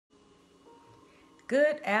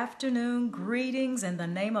Good afternoon. Greetings in the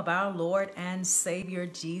name of our Lord and Savior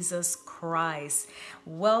Jesus Christ.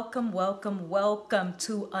 Welcome, welcome, welcome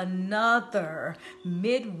to another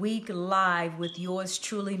Midweek Live with yours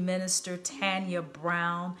truly, Minister Tanya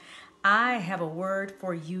Brown. I have a word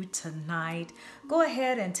for you tonight. Go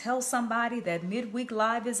ahead and tell somebody that Midweek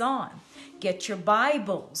Live is on. Get your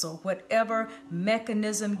Bibles or whatever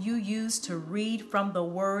mechanism you use to read from the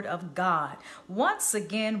Word of God. Once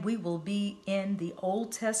again, we will be in the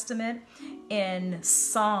Old Testament in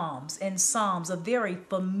Psalms. A very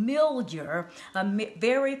familiar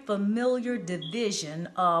division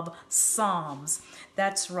of Psalms.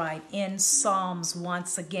 That's right, in Psalms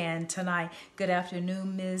once again tonight. Good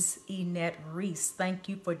afternoon, Ms. Enette Reese. Thank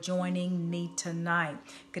you for joining me tonight.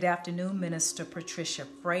 Good afternoon, Minister Patricia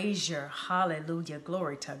Frazier. Hallelujah.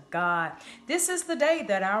 Glory to God. This is the day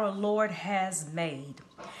that our Lord has made,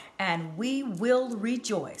 and we will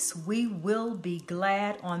rejoice. We will be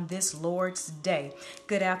glad on this Lord's day.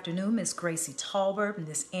 Good afternoon, Miss Gracie Talbert,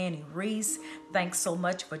 Miss Annie Reese. Thanks so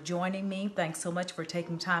much for joining me. Thanks so much for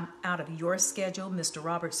taking time out of your schedule, Mr.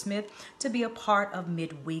 Robert Smith, to be a part of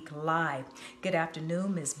Midweek Live. Good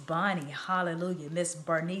afternoon, Miss Bonnie. Hallelujah. Miss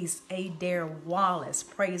Bernice Adair Wallace.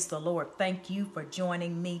 Praise the Lord. Thank you for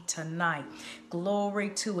joining me tonight.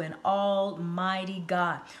 Glory to an almighty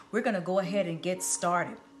God. We're going to go ahead and get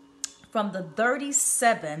started. From the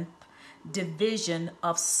 37th division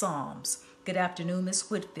of Psalms. Good afternoon, Miss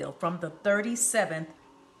Whitfield. From the 37th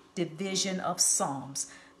division of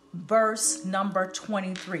Psalms, verse number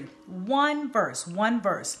 23. One verse.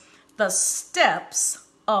 The steps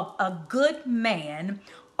of a good man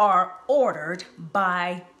are ordered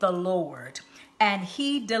by the Lord, and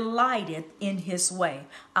he delighteth in his way.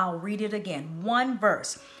 I'll read it again. One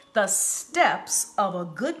verse. The steps of a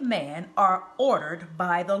good man are ordered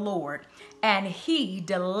by the Lord, and he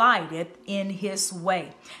delighteth in his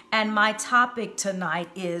way. And my topic tonight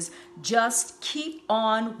is just keep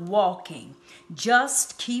on walking.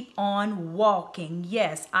 Just keep on walking.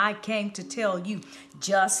 Yes, I came to tell you,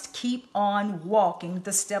 just keep on walking.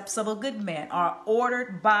 The steps of a good man are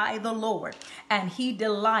ordered by the Lord, and he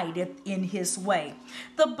delighteth in his way.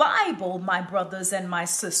 The Bible, my brothers and my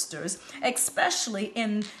sisters, especially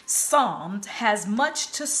in Psalms, has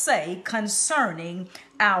much to say concerning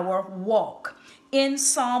our walk. In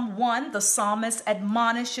Psalm 1, the psalmist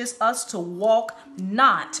admonishes us to walk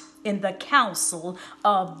not in the counsel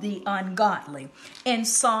of the ungodly. In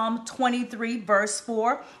Psalm 23, verse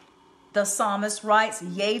 4, the psalmist writes,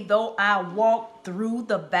 Yea, though I walk through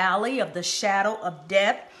the valley of the shadow of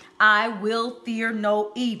death, I will fear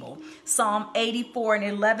no evil. Psalm 84 and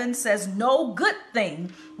 11 says, No good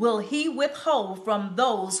thing will he withhold from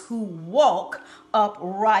those who walk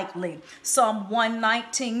uprightly. Psalm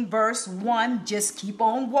 119 verse 1, just keep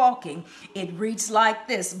on walking. It reads like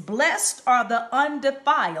this: Blessed are the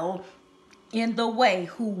undefiled in the way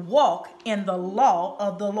who walk in the law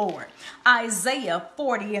of the Lord. Isaiah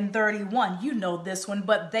 40 and 31, you know this one.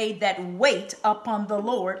 But they that wait upon the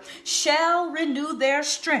Lord shall renew their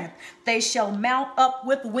strength. They shall mount up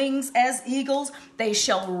with wings as eagles. They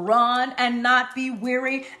shall run and not be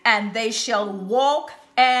weary, and they shall walk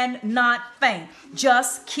and not faint.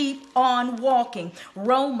 Just keep on walking.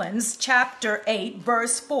 Romans chapter 8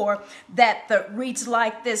 verse 4 that reads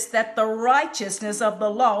like this: that the righteousness of the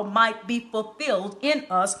law might be fulfilled in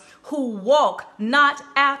us who walk not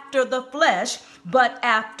after the flesh but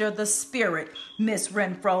after the Spirit. Miss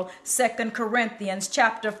Renfro. 2 Corinthians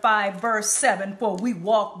chapter 5 verse 7, for we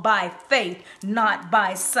walk by faith, not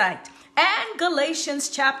by sight. And Galatians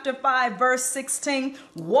chapter 5 verse 16,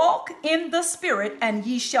 walk in the Spirit, and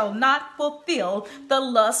ye shall not fulfill the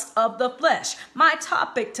lust of the flesh. My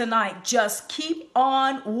topic tonight, just keep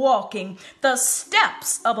on walking. The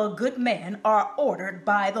steps of a good man are ordered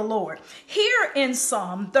by the Lord. Here in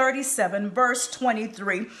Psalm 37 verse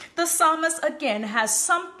 23, the psalmist again has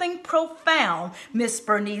something profound, Miss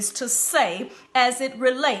Bernice, to say as it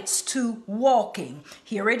relates to walking.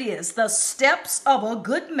 Here it is: the steps of a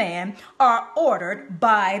good man are ordered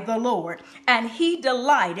by the Lord, and he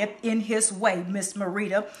delighteth in his way. Miss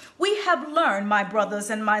Marita, we have learned, my brothers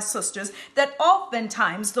and my sisters, that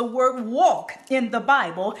oftentimes the word walk in the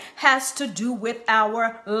Bible has to do with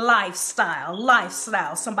our lifestyle.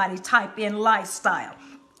 Somebody type in lifestyle.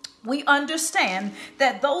 we understand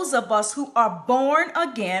that those of us who are born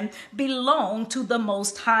again belong to the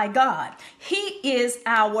Most High God. He is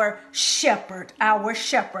our shepherd, our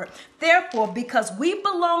shepherd. Therefore, because we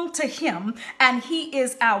belong to him and he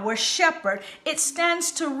is our shepherd, it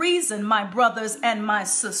stands to reason, my brothers and my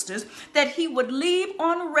sisters, that he would leave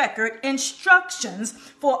on record instructions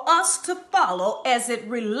for us to follow as it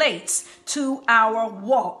relates to our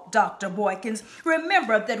walk, Dr. Boykins.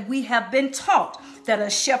 Remember that we have been taught that a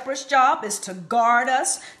shepherd's job is to guard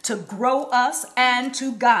us, to grow us, and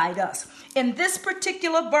to guide us. In this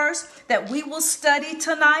particular verse that we will study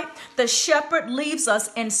tonight, the shepherd leaves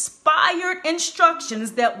us inspired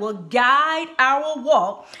instructions that will guide our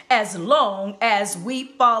walk as long as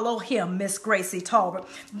we follow him, Miss Gracie Talbot.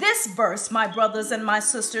 This verse, my brothers and my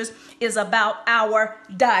sisters, is about our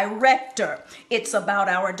director. It's about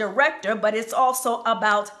our director, but it's also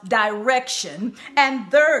about direction. And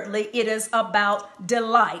thirdly, it is about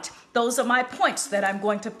delight. Those are my points that I'm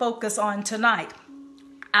going to focus on tonight.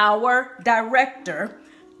 Our director,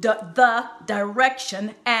 the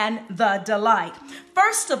direction, and the delight.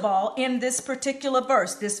 First of all, in this particular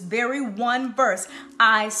verse, this very one verse,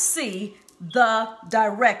 I see the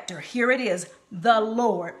director. Here it is, the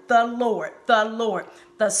Lord, the Lord, the Lord.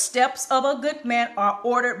 The steps of a good man are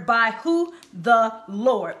ordered by who? The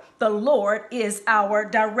Lord. The Lord is our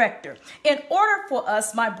director. In order for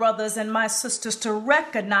us, my brothers and my sisters, to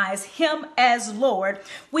recognize him as Lord,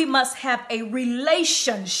 we must have a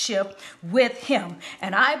relationship with him.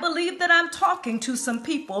 And I believe that I'm talking to some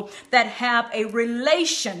people that have a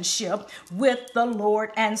relationship with the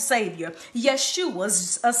Lord and Savior.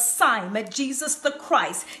 Yeshua's assignment, Jesus the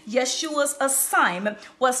Christ, Yeshua's assignment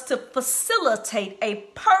was to facilitate a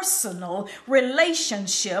personal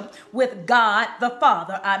relationship with God the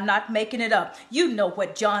Father. I'm not making it up. You know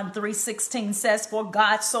what John 3:16 says, for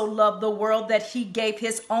God so loved the world that he gave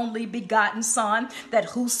his only begotten Son, that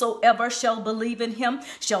whosoever shall believe in him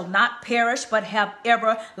shall not perish but have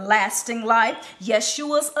everlasting life.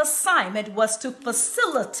 Yeshua's assignment was to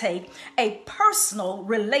facilitate a personal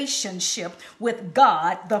relationship with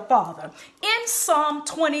God the Father. In Psalm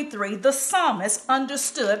 23, the psalmist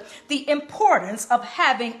understood the importance of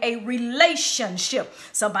having a relationship.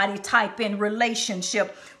 Somebody type in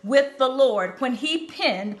relationship with the Lord when he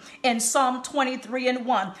penned in Psalm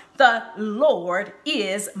 23:1, the Lord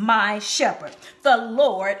is my shepherd. The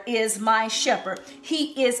Lord is my shepherd.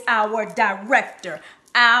 He is our director,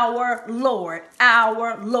 our Lord,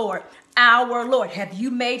 our Lord. Our Lord. Have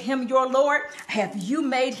you made him your Lord? Have you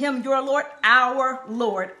made him your Lord? Our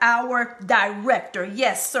Lord, our director.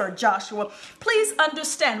 Yes, sir, Joshua. Please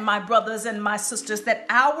understand, my brothers and my sisters, that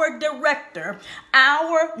our director,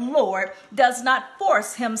 our Lord, does not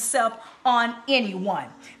force himself on anyone.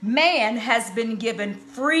 Man has been given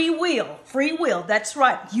free will. Free will, that's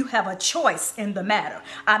right. You have a choice in the matter.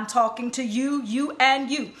 I'm talking to you, you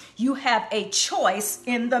and you. You have a choice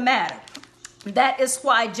in the matter. That is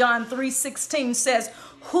why John 3:16 says,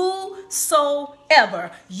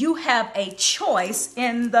 whosoever, you have a choice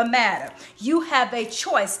in the matter. You have a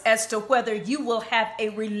choice as to whether you will have a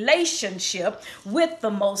relationship with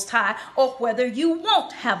the Most High or whether you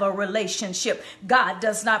won't have a relationship. God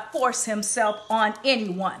does not force himself on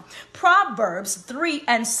anyone. Proverbs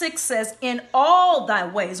 3:6 says, in all thy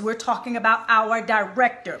ways, we're talking about our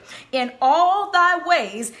director, in all thy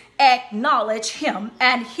ways acknowledge him,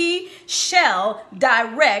 and he shall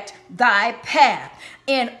direct thy path.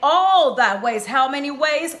 In all thy ways. How many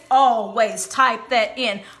ways? Always. Type that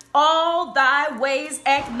in. All thy ways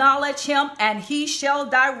acknowledge him, and he shall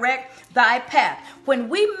direct thy path. When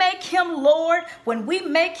we make him Lord, when we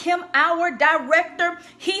make him our director,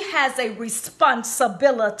 he has a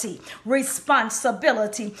responsibility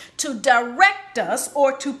to direct us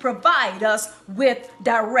or to provide us with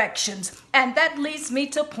directions. And that leads me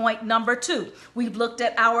to point number 2. We've looked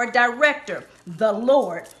at our director, the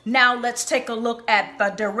Lord. Now let's take a look at the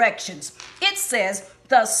directions. It says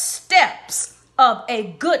the steps of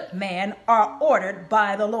a good man are ordered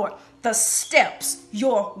by the Lord. The steps,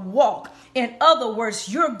 your walk. In other words,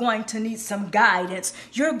 you're going to need some guidance.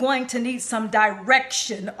 You're going to need some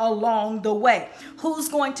direction along the way. Who's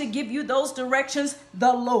going to give you those directions?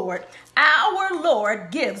 The Lord. Our Lord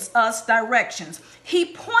gives us directions. He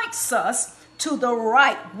points us to the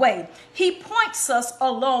right way. He points us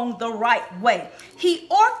along the right way. He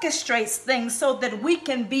orchestrates things so that we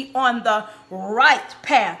can be on the right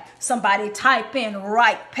path. Somebody type in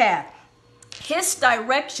right path. His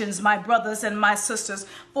directions, my brothers and my sisters,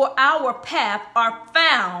 for our path are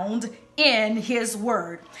found in his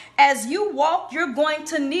word. As you walk, you're going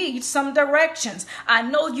to need some directions. I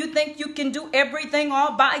know you think you can do everything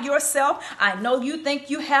all by yourself. I know you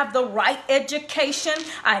think you have the right education.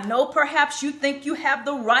 I know perhaps you think you have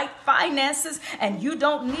the right finances and you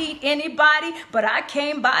don't need anybody, but I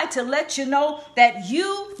came by to let you know that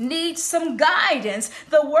you need some guidance.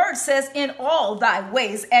 The word says, in all thy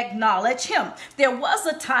ways acknowledge him. There was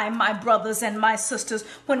a time, my brothers and my sisters,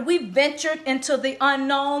 when we ventured into the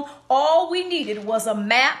unknown. All we needed was a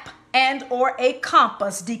map and or a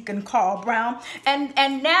compass, Deacon Carl Brown. And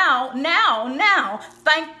now,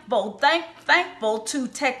 thankful to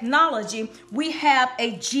technology, we have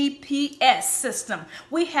a GPS system.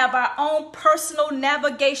 We have our own personal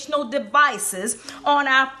navigational devices on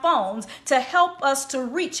our phones to help us to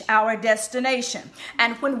reach our destination.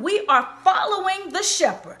 And when we are following the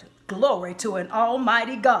shepherd, glory to an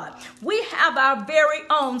almighty God, we have our very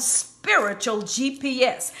own spiritual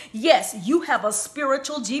GPS. Yes, you have a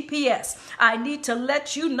spiritual GPS. I need to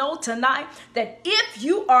let you know tonight that if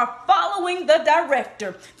you are following the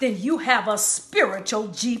director, then you have a spiritual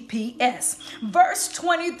GPS. Verse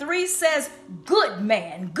 23 says, good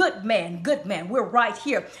man, good man, good man. We're right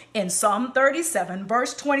here in Psalm 37,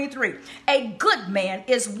 verse 23. A good man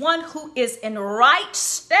is one who is in right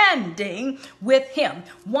standing with him,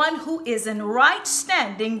 one who is in right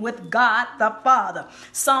standing with God the Father.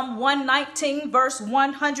 Psalm 119 verse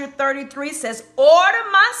 133 says, order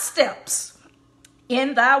my steps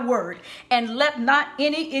in thy word, and let not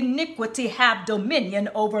any iniquity have dominion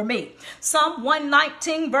over me. Psalm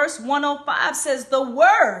 119 verse 105 says, the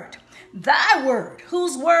word, thy word,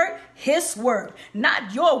 whose word? His word,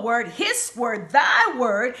 not your word, his word. Thy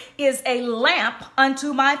word is a lamp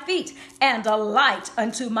unto my feet and a light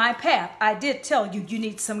unto my path. I did tell you, you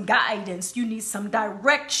need some guidance. You need some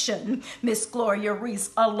direction, Miss Gloria Reese,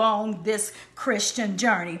 along this Christian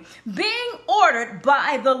journey. Being ordered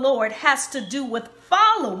by the Lord has to do with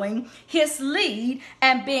following his lead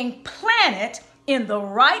and being planted in the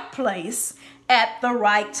right place at the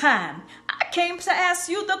right time. I came to ask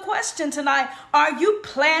you the question tonight. Are you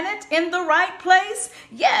planted in the right place?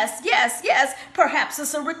 Yes, yes, yes. Perhaps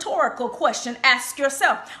it's a rhetorical question. Ask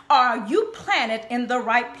yourself, are you planted in the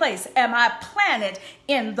right place? Am I planted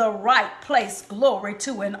in the right place? Glory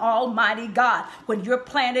to an almighty God. When you're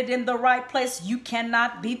planted in the right place, you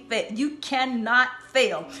cannot be fit. You cannot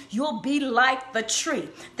fail. You'll be like the tree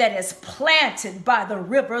that is planted by the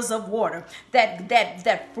rivers of water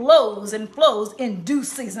that flows and flows in due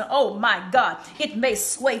season. Oh my God, it may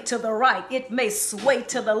sway to the right, it may sway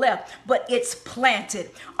to the left, but it's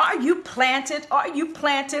planted. Are you planted? Are you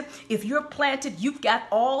planted? If you're planted, you've got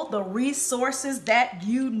all the resources that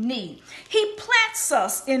you need. He plants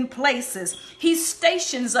us in places. He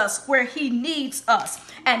stations us where he needs us,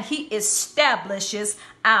 and he establishes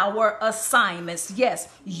our assignments. Yes,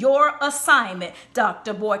 your assignment,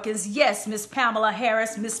 Dr. Boykins. Yes, Miss Pamela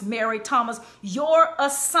Harris, Miss Mary Thomas, your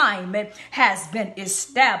assignment has been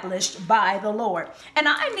established by the Lord. And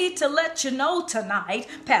I need to let you know tonight,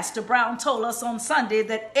 Pastor Brown told us on Sunday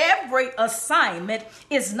that every assignment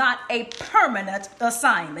is not a permanent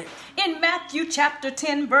assignment. In Matthew chapter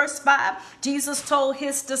 10, verse 5, Jesus told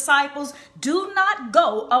his disciples, do not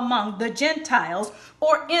go among the Gentiles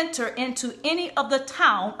or enter into any of the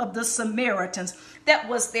town of the Samaritans. That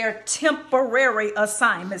was their temporary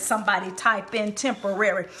assignment. Somebody type in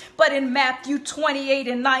temporary. But in Matthew 28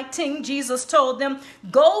 and 19, Jesus told them,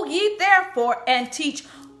 go ye therefore and teach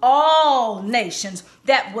all nations.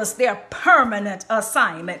 That was their permanent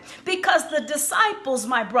assignment, because the disciples,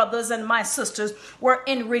 my brothers and my sisters, were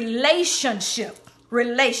in relationship.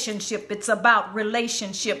 It's about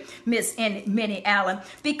relationship, Miss Minnie Allen.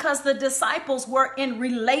 Because the disciples were in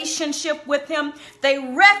relationship with him, they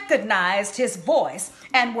recognized his voice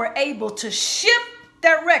and were able to shift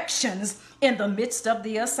directions in the midst of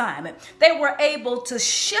the assignment. They were able to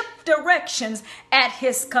shift directions at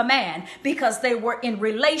his command because they were in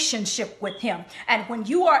relationship with him. And when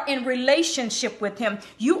you are in relationship with him,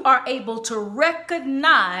 you are able to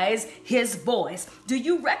recognize his voice. Do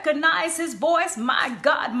you recognize his voice? My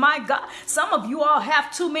God, my God. Some of you all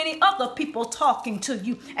have too many other people talking to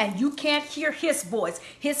you and you can't hear his voice.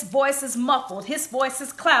 His voice is muffled. His voice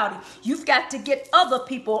is cloudy. You've got to get other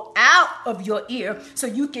people out of your ear so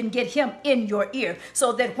you can get him in your ear,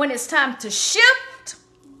 so that when it's time to shift,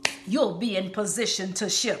 you'll be in position to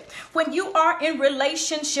shift. When you are in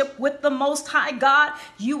relationship with the Most High God,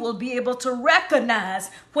 you will be able to recognize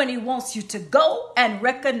when he wants you to go and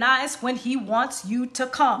recognize when he wants you to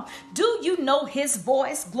come. Do you know his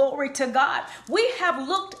voice? Glory to God. We have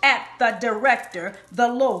looked at the director, the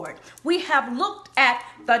Lord. We have looked at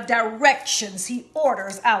the directions he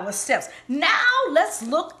orders our steps. Now let's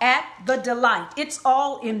look at the delight. It's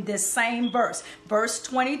all in this same verse. Verse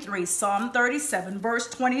 23, Psalm 37, verse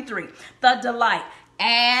 23. The delight.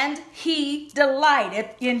 And he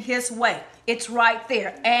delighteth in his way. It's right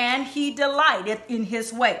there. And he delighteth in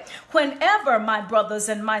his way. Whenever, my brothers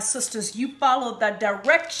and my sisters, you follow the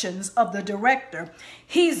directions of the director,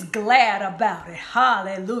 he's glad about it.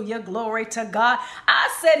 Hallelujah. Glory to God.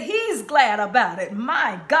 I said he's glad about it.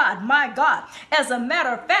 My God, my God. As a matter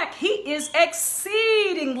of fact, he is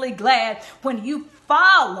exceedingly glad when you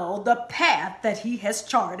follow the path that he has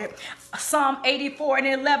charted. Psalm 84 and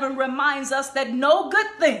 11 reminds us that no good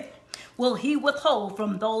thing will he withhold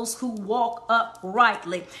from those who walk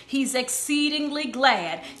uprightly. He's exceedingly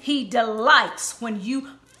glad. He delights when you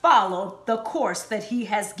follow the course that he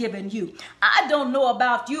has given you. I don't know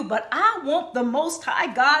about you, but I want the Most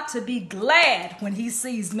High God to be glad when he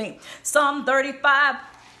sees me. Psalm 35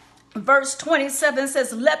 verse 27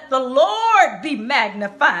 says, let the Lord be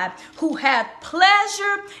magnified, who hath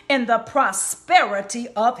pleasure in the prosperity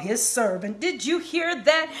of his servant. Did you hear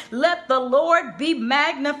that? Let the Lord be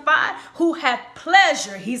magnified, who hath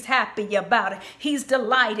pleasure. He's happy about it. He's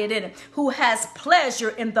delighted in it. Who has pleasure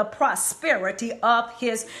in the prosperity of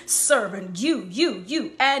his servant. You,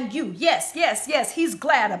 and you. Yes, yes, yes. He's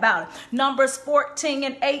glad about it. Numbers 14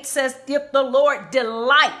 and 8 says, if the Lord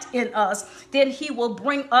delight in us, then he will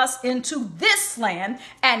bring us into this land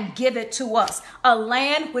and give it to us, a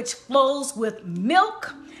land which flows with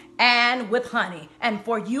milk and with honey. And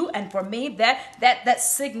for you and for me, that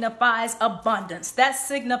signifies abundance. That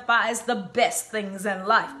signifies the best things in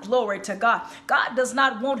life. Glory to God. God does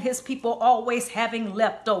not want his people always having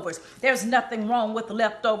leftovers. There's nothing wrong with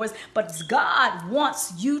leftovers, but God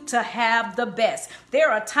wants you to have the best.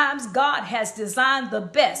 There are times God has designed the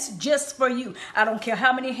best just for you. I don't care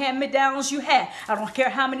how many hand-me-downs you had. I don't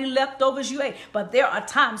care how many leftovers you ate, but there are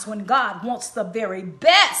times when God wants the very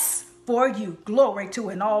best for you. Glory to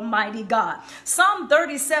an almighty God. Psalm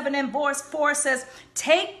 37 and verse 4 says,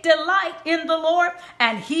 take delight in the Lord,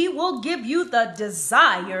 and he will give you the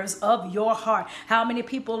desires of your heart. How many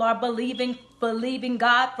people are believing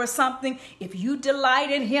God for something? If you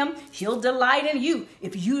delight in him, he'll delight in you.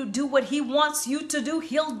 If you do what he wants you to do,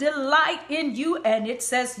 he'll delight in you. And it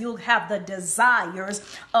says you'll have the desires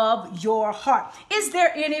of your heart. Is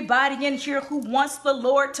there anybody in here who wants the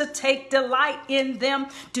Lord to take delight in them?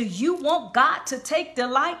 Do you want God to take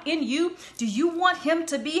delight in you? Do you want him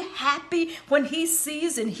to be happy when he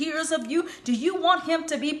sees and hears of you? Do you want him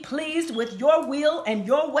to be pleased with your will and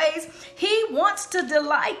your ways? He wants to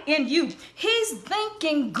delight in you. He's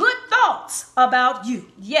thinking good thoughts about you.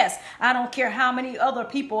 Yes, I don't care how many other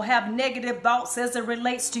people have negative thoughts as it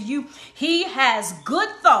relates to you. He has good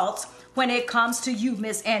thoughts when it comes to you,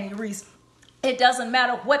 Miss Annie Reese. It doesn't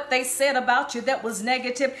matter what they said about you that was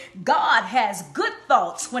negative. God has good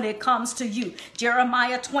thoughts when it comes to you.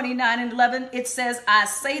 Jeremiah 29 and 11, it says, I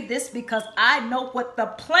say this because I know what the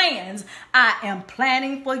plans I am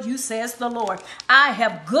planning for you, says the Lord. I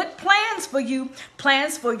have good plans for you,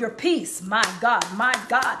 plans for your peace. My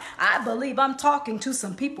God, I believe I'm talking to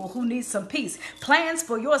some people who need some peace. Plans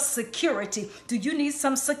for your security. Do you need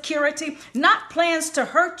some security? Not plans to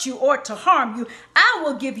hurt you or to harm you. I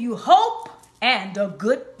will give you hope and a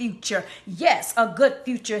good future. Yes, a good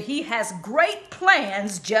future. He has great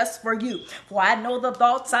plans just for you. For I know the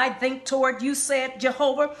thoughts I think toward you, said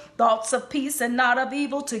Jehovah, thoughts of peace and not of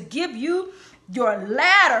evil, to give you your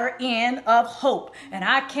latter end of hope. And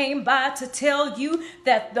I came by to tell you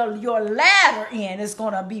that your latter end is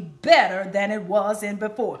going to be better than it was in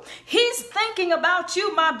before. He's thinking about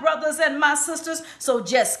you, my brothers and my sisters. So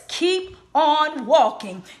just keep on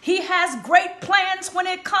walking. He has great plans when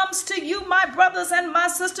it comes to you, my brothers and my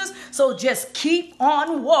sisters. So just keep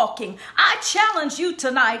on walking. I challenge you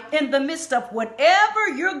tonight, in the midst of whatever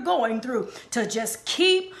you're going through, to just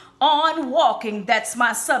keep on walking. That's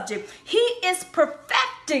my subject. He is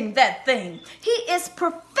perfecting that thing. He is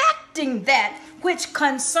perfecting that which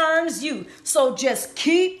concerns you. So just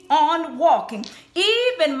keep on walking.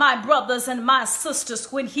 Even my brothers and my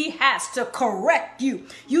sisters, when he has to correct you,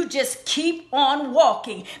 you just keep on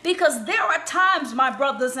walking. Because there are times, my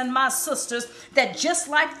brothers and my sisters, that just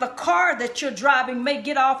like the car that you're driving may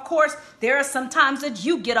get off course, there are some times that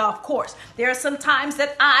you get off course. There are some times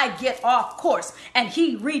that I get off course, and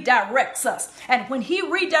he redirects us. And when he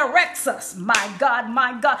redirects us, my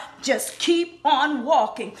God, just keep on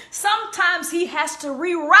walking. Sometimes he has to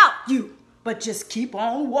reroute you, but just keep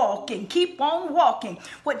on walking. Keep on walking.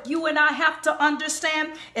 What you and I have to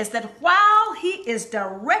understand is that while he is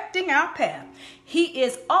directing our path, he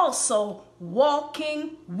is also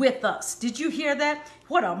walking with us. Did you hear that?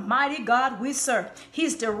 What a mighty God we serve.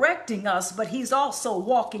 He's directing us, but he's also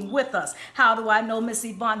walking with us. How do I know, Miss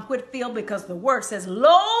Yvonne Whitfield? Because the word says,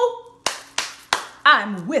 lo,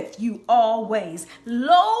 I'm with you always.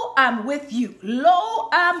 Lo, I'm with you. Lo,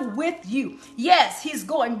 I'm with you. Yes, he's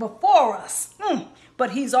going before us,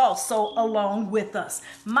 but he's also along with us.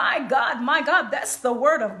 My God, that's the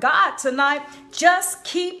word of God tonight. Just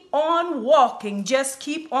keep on walking. Just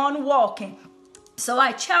keep on walking. So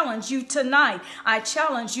I challenge you tonight.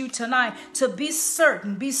 To be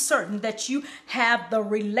certain that you have the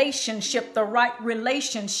right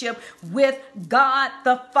relationship with God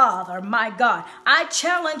the Father, my God. I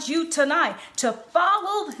challenge you tonight to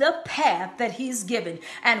follow the path that he's given.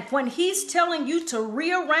 And when he's telling you to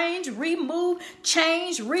rearrange, remove,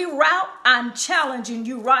 change, reroute, I'm challenging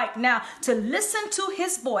you right now to listen to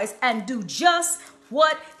his voice and do just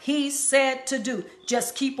what he said to do.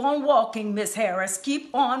 Just keep on walking, Miss Harris.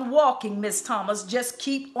 Keep on walking, Miss Thomas. Just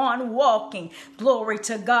keep on walking. Glory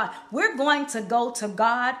to God. We're going to go to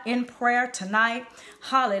God in prayer tonight.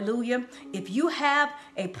 Hallelujah. If you have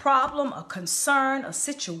a problem, a concern, a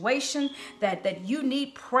situation that you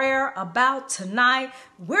need prayer about tonight,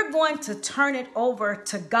 we're going to turn it over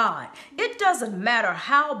to God. It doesn't matter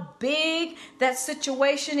how big that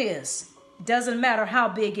situation is. Doesn't matter how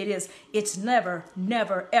big it is. It's never,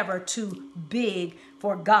 ever too big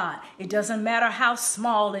for God. It doesn't matter how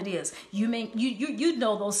small it is. You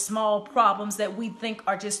know those small problems that we think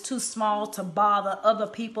are just too small to bother other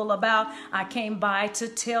people about. I came by to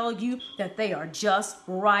tell you that they are just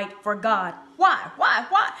right for God. Why?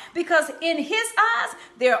 Because in his eyes,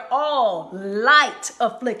 they're all light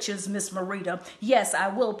afflictions, Miss Marita. Yes, I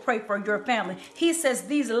will pray for your family. He says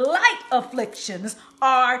these light afflictions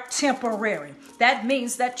are temporary. That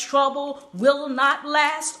means that trouble will not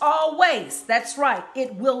last always. That's right.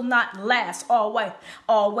 It will not last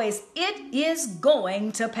always. It is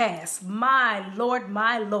going to pass. My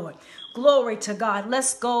Lord. Glory to God.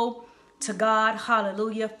 Let's go to God.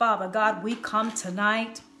 Hallelujah. Father God, we come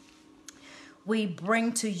tonight. We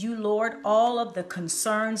bring to you, Lord, all of the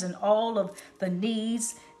concerns and all of the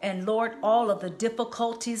needs and, Lord, all of the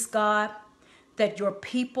difficulties, God, that your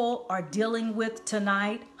people are dealing with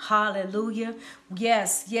tonight. Hallelujah.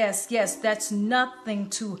 Yes. That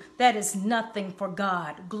is nothing for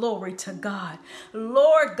God. Glory to God.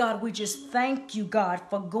 Lord God, we just thank you, God,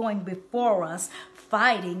 for going before us,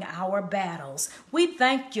 fighting our battles. We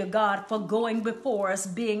thank you, God, for going before us,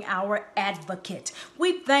 being our advocate.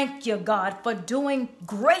 We thank you, God, for doing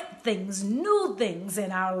great things, new things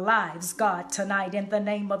in our lives, God, tonight in the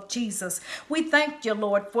name of Jesus. We thank you,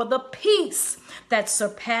 Lord, for the peace that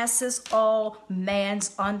surpasses all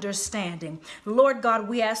man's understanding. Lord God,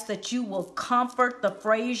 we ask that you will comfort the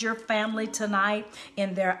Frazier family tonight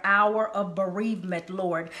in their hour of bereavement,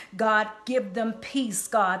 Lord. God, give them peace,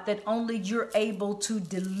 God, that only you're able to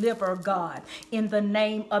deliver, God, in the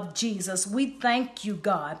name of Jesus. We thank you,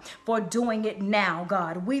 God, for doing it now,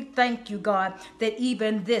 God. We thank you, God, that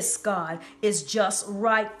even this, God, is just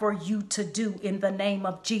right for you to do in the name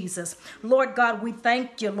of Jesus. Lord God, we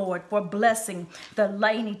thank you, Lord, for blessing the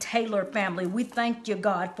Laney Taylor family. We thank you,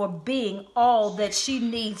 God, for being all that she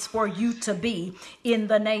needs for you to be in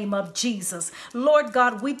the name of Jesus. Lord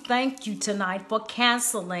God, we thank you tonight for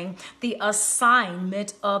canceling the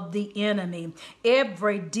assignment of the enemy.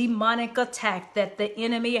 Every demonic attack that the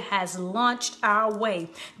enemy has launched our way,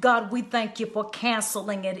 God, we thank you for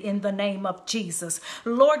canceling it in the name of Jesus.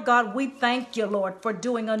 Lord God, we thank you, Lord, for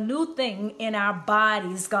doing a new thing in our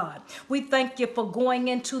bodies, God. We thank you for going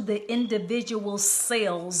into the individual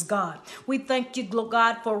cells, God. We thank you,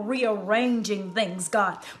 God, for rearranging things,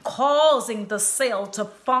 God, causing the cell to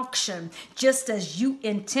function just as you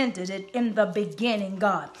intended it in the beginning,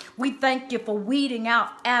 God. We thank you for weeding out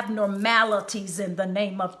abnormalities in the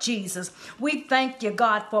name of Jesus. We thank you,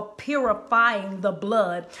 God, for purifying the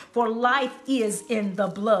blood, for life is in the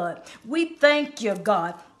blood. We thank you,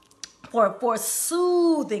 God, for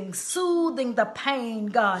soothing the pain,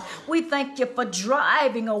 God. We thank you for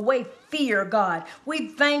driving away fear, God. We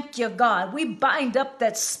thank you, God. We bind up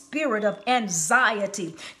that spirit of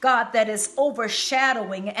anxiety, God, that is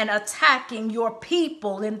overshadowing and attacking your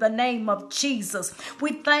people in the name of Jesus.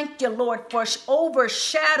 We thank you, Lord, for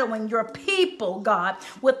overshadowing your people, God,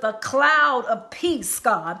 with a cloud of peace,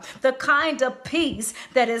 God, the kind of peace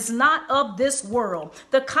that is not of this world,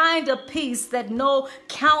 the kind of peace that no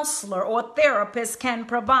counselor or therapist can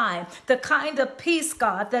provide, the kind of peace,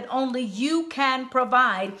 God, that only you can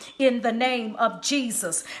provide in the name of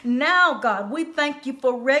Jesus. Now, God, we thank you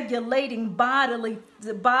for regulating bodily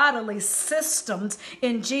systems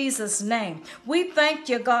in Jesus' name. We thank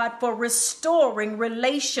you, God, for restoring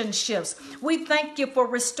relationships. We thank you for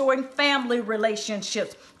restoring family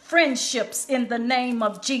relationships, friendships in the name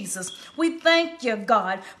of Jesus. We thank you,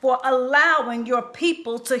 God, for allowing your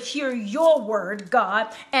people to hear your word, God,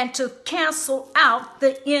 and to cancel out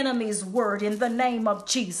the enemy's word in the name of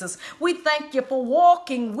Jesus. We thank you for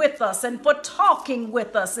walking with us and for talking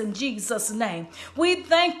with us in Jesus' name. We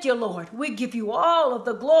thank you, Lord. We give you all of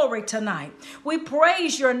the glory tonight. We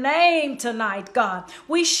praise your name tonight, God.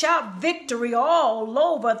 We shout victory all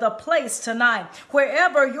over the place tonight.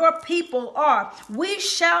 Wherever your people are, we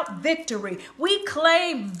shout victory. We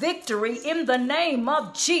claim victory in the name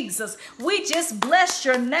of Jesus. We just bless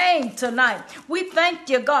your name tonight. We thank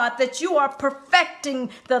you, God, that you are perfecting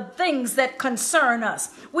the things that concern us.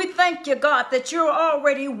 We thank you, God, that you're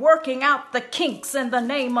already working out the kinks in the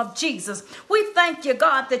name of Jesus. We thank you,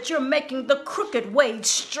 God, that you're making the crooked way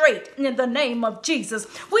straight in the name of Jesus.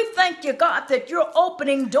 We thank you, God, that you're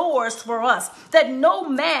opening doors for us that no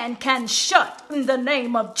man can shut in the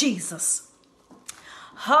name of Jesus.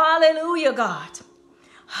 Hallelujah, God.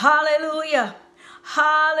 Hallelujah.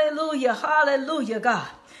 Hallelujah. Hallelujah, God.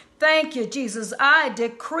 Thank you, Jesus. I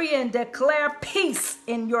decree and declare peace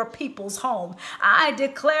in your people's home. I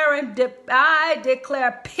declare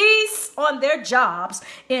peace on their jobs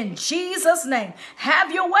in Jesus' name.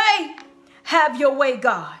 Have your way. Have your way,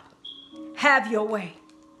 God. Have your way.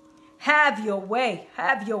 Have your way.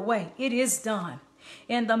 Have your way. It is done.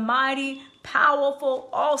 In the mighty, powerful,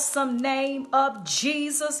 awesome name of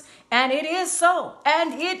Jesus. And it is so.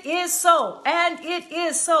 And it is so. And it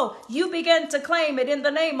is so. You begin to claim it in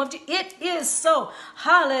the name of Jesus. It is so.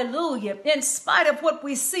 Hallelujah. In spite of what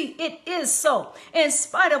we see, it is so. In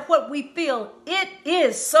spite of what we feel, it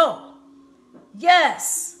is so.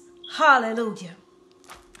 Yes. Hallelujah.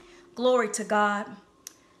 Glory to God.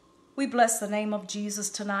 We bless the name of Jesus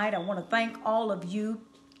tonight. I want to thank all of you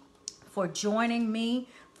for joining me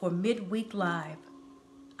for Midweek Live.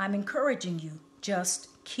 I'm encouraging you, just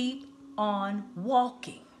keep on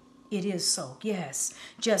walking. It is so, yes.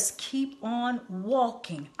 Just keep on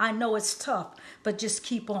walking. I know it's tough, but just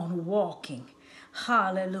keep on walking.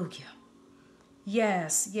 Hallelujah.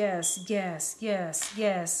 Yes, yes, yes, yes,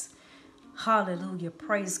 yes. Hallelujah.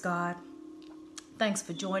 Praise God. Thanks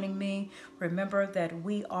for joining me. Remember that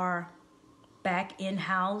we are back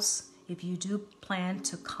in-house. If you do plan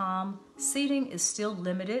to come, seating is still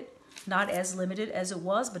limited. Not as limited as it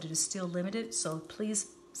was, but it is still limited. So please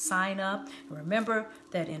sign up. And remember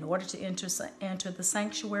that in order to enter the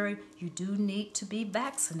sanctuary, you do need to be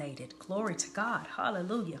vaccinated. Glory to God.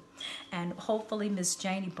 Hallelujah. And hopefully Miss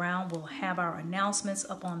Janie Brown will have our announcements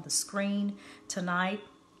up on the screen tonight.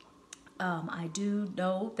 I do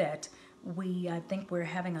know that I think we're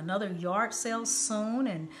having another yard sale soon,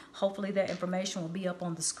 and hopefully that information will be up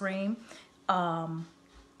on the screen.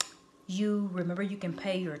 You remember you can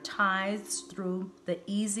pay your tithes through the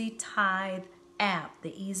Easy Tithe app.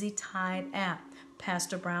 The Easy Tithe app.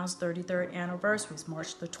 Pastor Brown's 33rd anniversary is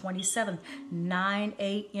March the 27th, 9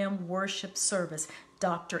 a.m. worship service.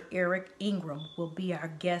 Dr. Eric Ingram will be our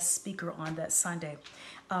guest speaker on that Sunday.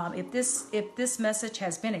 If this message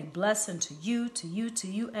has been a blessing to you,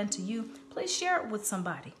 and to you, please share it with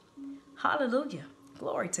somebody. Hallelujah.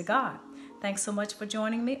 Glory to God. Thanks so much for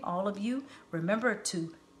joining me, all of you. Remember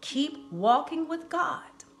to keep walking with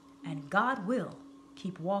God, and God will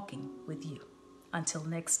keep walking with you. Until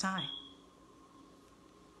next time.